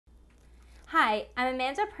Hi, I'm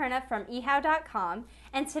Amanda Perna from ehow.com,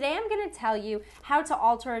 and today I'm going to tell you how to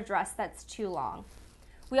alter a dress that's too long.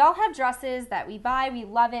 We all have dresses that we buy, we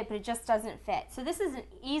love it, but it just doesn't fit. So this is an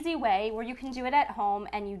easy way where you can do it at home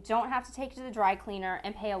and you don't have to take it to the dry cleaner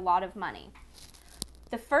and pay a lot of money.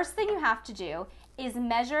 The first thing you have to do is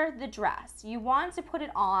measure the dress. You want to put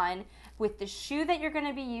it on with the shoe that you're going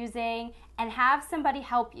to be using and have somebody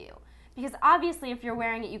help you. Because obviously if you're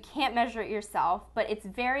wearing it, you can't measure it yourself, but it's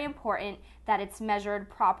very important that it's measured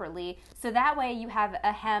properly so that way you have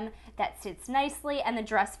a hem that sits nicely and the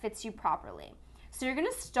dress fits you properly. So you're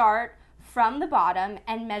going to start from the bottom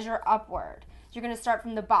and measure upward. You're going to start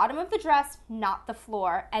from the bottom of the dress, not the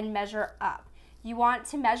floor, and measure up. You want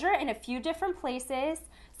to measure in a few different places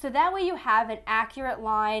so that way you have an accurate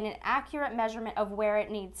line, an accurate measurement of where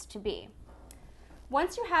it needs to be.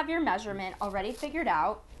 Once you have your measurement already figured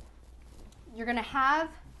out, you're going to have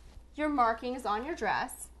your markings on your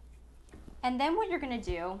dress, and then what you're going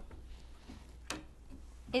to do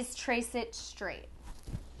is trace it straight.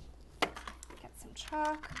 Get some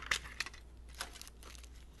chalk.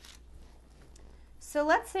 So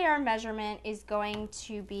let's say our measurement is going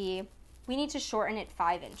to be, we need to shorten it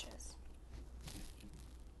 5 inches.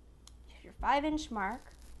 Your 5-inch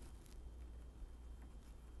mark,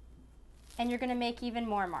 and you're going to make even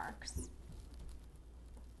more marks.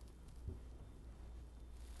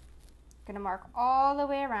 Going to mark all the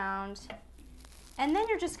way around, and then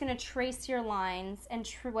you're just going to trace your lines and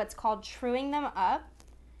what's called truing them up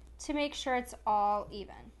to make sure it's all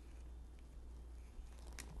even.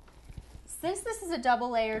 Since this is a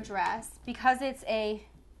double layer dress, because it's a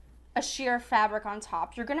sheer fabric on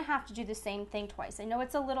top, you're going to have to do the same thing twice. I know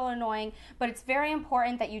it's a little annoying, but it's very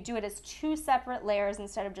important that you do it as 2 separate layers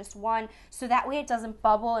instead of just 1, so that way it doesn't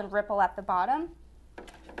bubble and ripple at the bottom.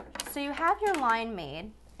 So you have your line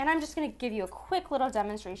made. And I'm just going to give you a quick little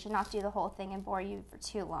demonstration, not do the whole thing and bore you for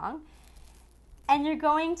too long. And you're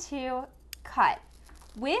going to cut.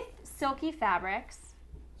 With silky fabrics,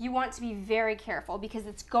 you want to be very careful because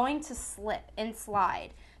it's going to slip and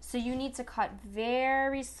slide. So you need to cut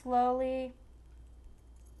very slowly,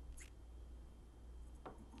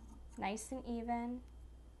 nice and even.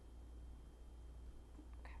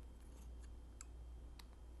 Okay.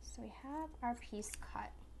 So we have our piece cut.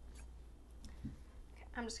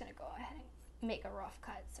 I'm just going to go ahead and make a rough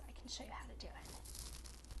cut so I can show you how to do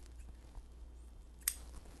it.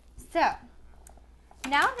 So,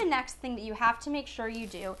 now the next thing that you have to make sure you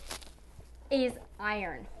do is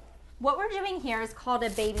iron. What we're doing here is called a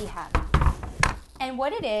baby hem. And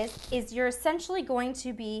what it is you're essentially going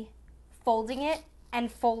to be folding it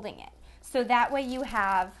and folding it. So that way you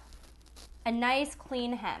have a nice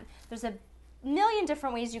clean hem. There's a million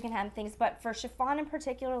different ways you can hem things, but for chiffon in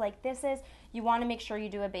particular like this is, you want to make sure you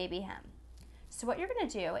do a baby hem. So what you're going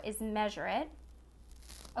to do is measure it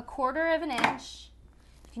 1/4 inch.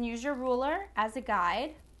 You can use your ruler as a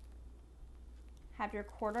guide. Have your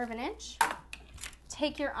 1/4 inch.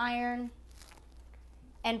 Take your iron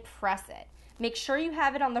and press it. Make sure you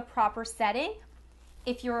have it on the proper setting.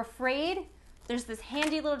 If you're afraid, there's this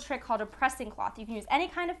handy little trick called a pressing cloth. You can use any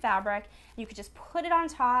kind of fabric, and you can just put it on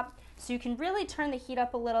top so you can really turn the heat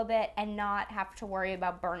up a little bit and not have to worry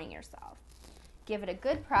about burning yourself. Give it a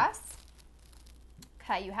good press.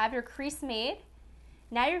 Okay, you have your crease made.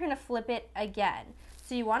 Now you're going to flip it again.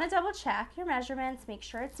 So you want to double check your measurements, make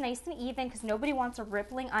sure it's nice and even because nobody wants a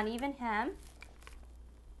rippling, uneven hem.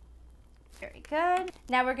 Very good.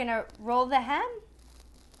 Now we're going to roll the hem.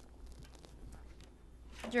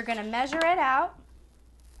 You're going to measure it out.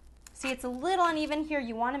 See, it's a little uneven here.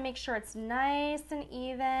 You want to make sure it's nice and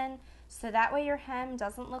even so that way your hem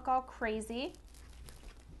doesn't look all crazy.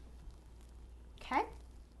 Okay.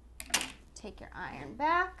 Take your iron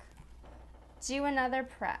back. Do another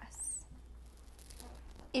press.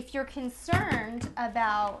 If you're concerned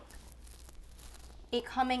about it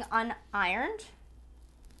coming unironed,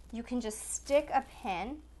 you can just stick a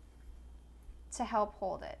pin to help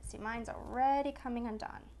hold it. See, mine's already coming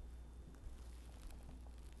undone.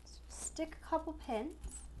 So stick a couple pins.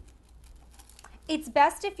 It's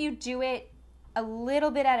best if you do it a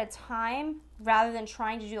little bit at a time rather than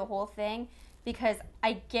trying to do the whole thing because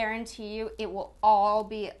I guarantee you it will all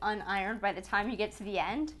be unironed by the time you get to the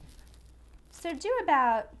end. So do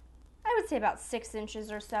about, I would say about 6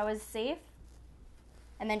 inches or so is safe.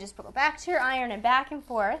 And then just go back to your iron and back and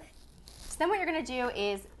forth. So then what you're going to do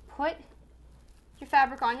is put your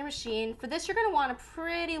fabric on your machine. For this, you're going to want a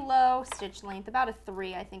pretty low stitch length, about a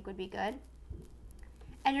 3 I think would be good.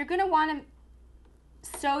 And you're going to want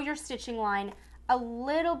to sew your stitching line a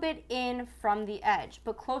little bit in from the edge,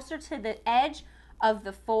 but closer to the edge of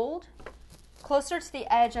the fold closer to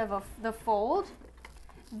the edge of the fold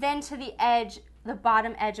than to the edge, the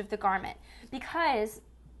bottom edge of the garment, because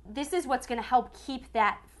this is what's going to help keep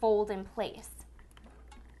that fold in place.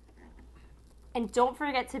 And don't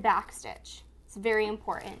forget to backstitch. It's very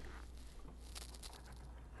important.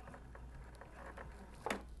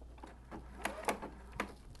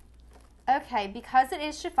 Okay, because it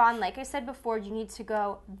is chiffon, like I said before, you need to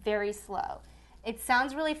go very slow. It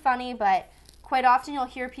sounds really funny, but quite often you'll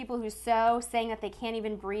hear people who sew saying that they can't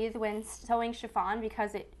even breathe when sewing chiffon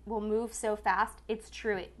because it will move so fast. It's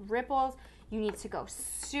true, it ripples. You need to go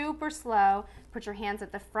super slow. Put your hands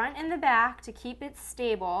at the front and the back to keep it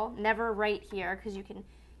stable. Never right here because you can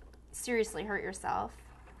seriously hurt yourself.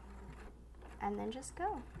 And then just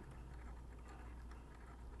go.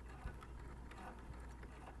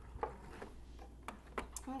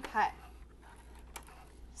 Okay,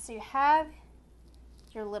 so you have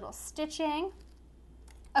your little stitching.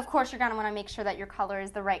 Of course, you're going to want to make sure that your color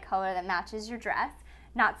is the right color that matches your dress,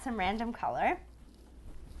 not some random color.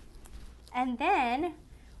 And then,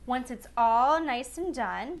 once it's all nice and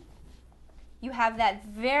done, you have that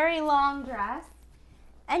very long dress,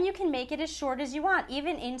 and you can make it as short as you want,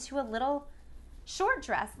 even into a little short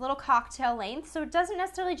dress, little cocktail length. So it doesn't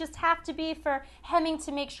necessarily just have to be for hemming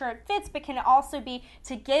to make sure it fits, but can also be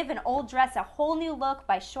to give an old dress a whole new look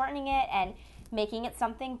by shortening it and making it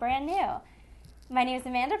something brand new. My name is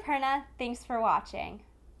Amanda Perna. Thanks for watching.